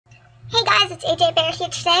Hey guys, it's AJ Bear here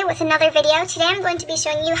today with another video. Today I'm going to be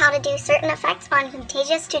showing you how to do certain effects on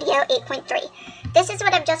Camtasia Studio 8.3. This is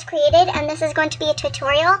what I've just created, and this is going to be a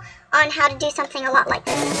tutorial on how to do something a lot like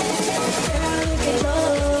this.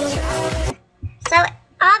 So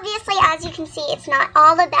obviously, as you can see, it's not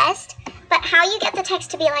all the best, but how you get the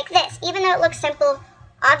text to be like this, even though it looks simple,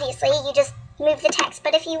 obviously, you just move the text.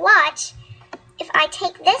 But if you watch, if I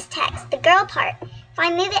take this text, the girl part, if I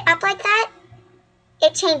move it up like that,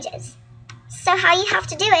 it changes. So how you have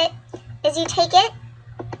to do it is you take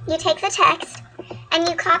the text, and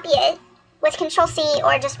you copy it with Control-C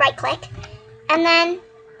or just right-click, and then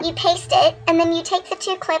you paste it, and then you take the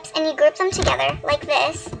two clips and you group them together like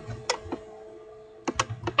this,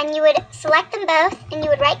 and you would select them both, and you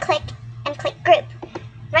would right-click and click Group.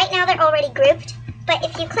 Right now they're already grouped, but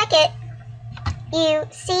if you click it, you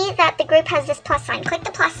see that the group has this plus sign. Click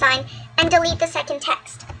the plus sign and delete the second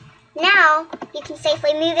text. Now, you can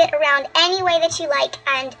safely move it around any way that you like,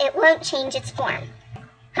 and it won't change its form.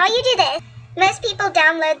 How you do this, most people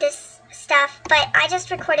download this stuff, but I just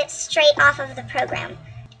record it straight off of the program.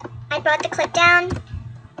 I brought the clip down,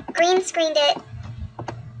 green screened it,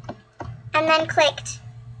 and then clicked.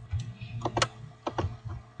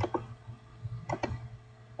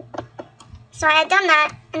 So I had done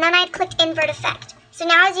that, and then I had clicked Invert Effect. So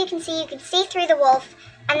now as you can see through the wolf,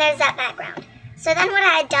 and there's that background. So then what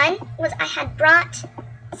I had done was I had brought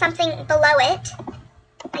something below it.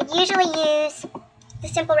 I usually use the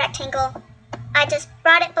simple rectangle. I just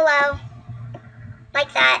brought it below,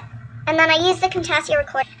 like that. And then I used the Camtasia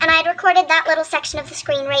record. And I had recorded that little section of the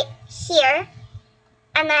screen right here.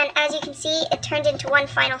 And then as you can see, it turned into one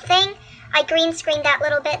final thing. I green screened that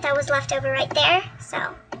little bit that was left over right there.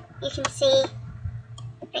 So you can see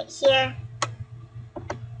right here,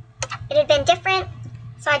 it had been different.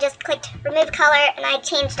 So I just clicked remove color, and I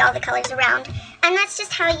changed all the colors around. And that's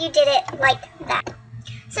just how you did it like that.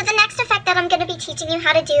 So the next effect that I'm going to be teaching you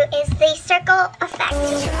how to do is the circle effect,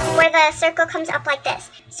 where the circle comes up like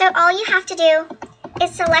this. So all you have to do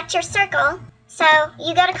is select your circle. So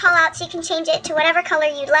you go to callout, so you can change it to whatever color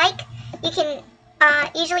you'd like. You can,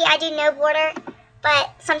 usually I do no border,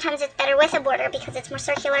 but sometimes it's better with a border because it's more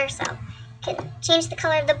circular. So you can change the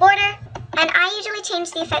color of the border. And I usually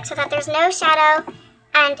change the effect so that there's no shadow,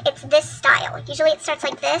 and it's this style. Usually it starts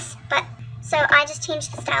like this, but so I just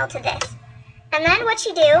changed the style to this. And then what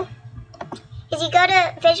you do is you go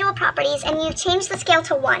to Visual Properties and you change the scale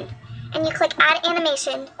to 1, and you click Add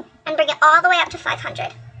Animation and bring it all the way up to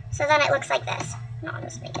 500. So then it looks like this. No, I'll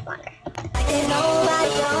just make it longer.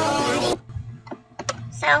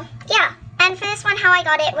 So yeah, and for this one, how I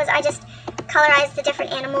got it was I just colorized the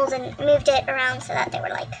different animals and moved it around so that they were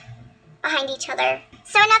like behind each other.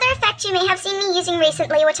 So another effect you may have seen me using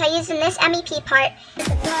recently, which I used in this MEP part,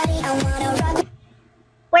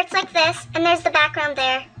 where it's like this, and there's the background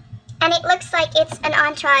there, and it looks like it's an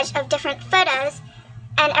entourage of different photos,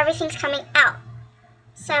 and everything's coming out.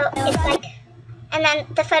 So it's like, and then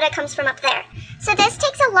the photo comes from up there. So this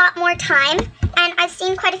takes a lot more time, and I've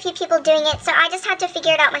seen quite a few people doing it, so I just had to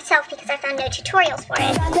figure it out myself because I found no tutorials for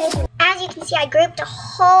it. As you can see, I grouped a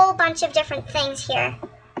whole bunch of different things here.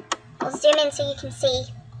 I'll zoom in so you can see.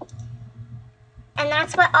 And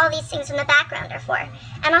that's what all these things in the background are for.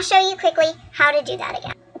 And I'll show you quickly how to do that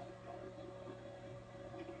again.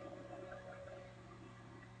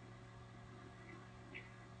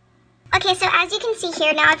 Okay, so as you can see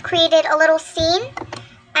here, now I've created a little scene,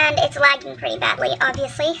 and it's lagging pretty badly,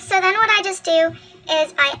 obviously. So then what I just do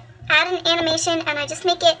is I add an animation, and I just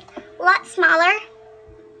make it a lot smaller,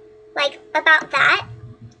 like about that.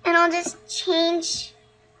 And I'll just change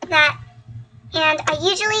that, and I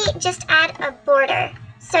usually just add a border.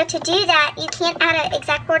 So to do that, you can't add an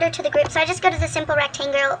exact border to the group, so I just go to the simple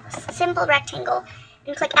rectangle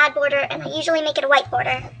and click Add Border, and I usually make it a white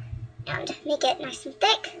border and make it nice and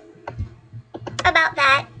thick, about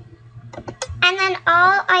that. And then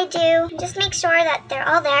all I do, just make sure that they're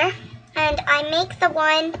all there, and I make the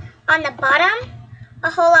one on the bottom a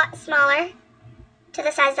whole lot smaller to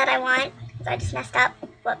the size that I want, because I just messed up.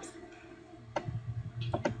 Whoops.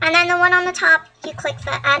 And then the one on the top, you click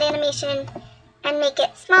the Add Animation and make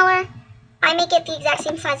it smaller. I make it the exact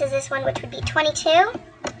same size as this one, which would be 22.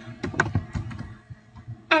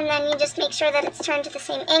 And then you just make sure that it's turned to the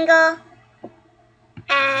same angle.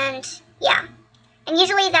 And yeah. And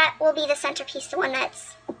usually that will be the centerpiece, the one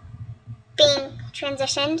that's being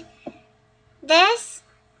transitioned. This,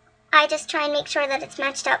 I just try and make sure that it's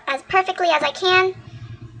matched up as perfectly as I can.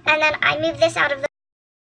 And then I move this out of the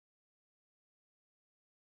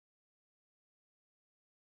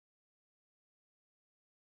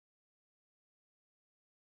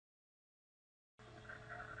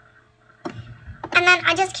then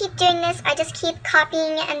I just keep doing this. I just keep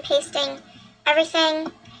copying and pasting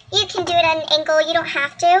everything. You can do it at an angle. You don't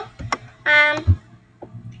have to. And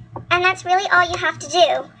that's really all you have to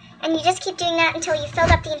do. And you just keep doing that until you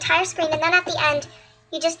filled up the entire screen. And then at the end,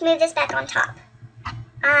 you just move this back on top.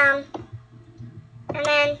 And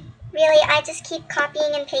then really, I just keep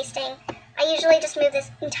copying and pasting. I usually just move this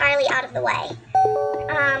entirely out of the way.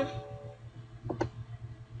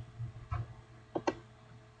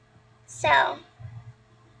 So.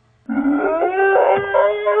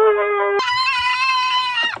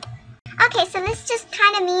 Okay, so this just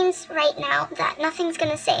kind of means right now that nothing's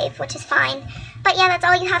going to save, which is fine. But yeah, that's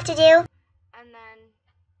all you have to do. And then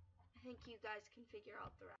I think you guys can figure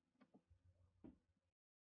out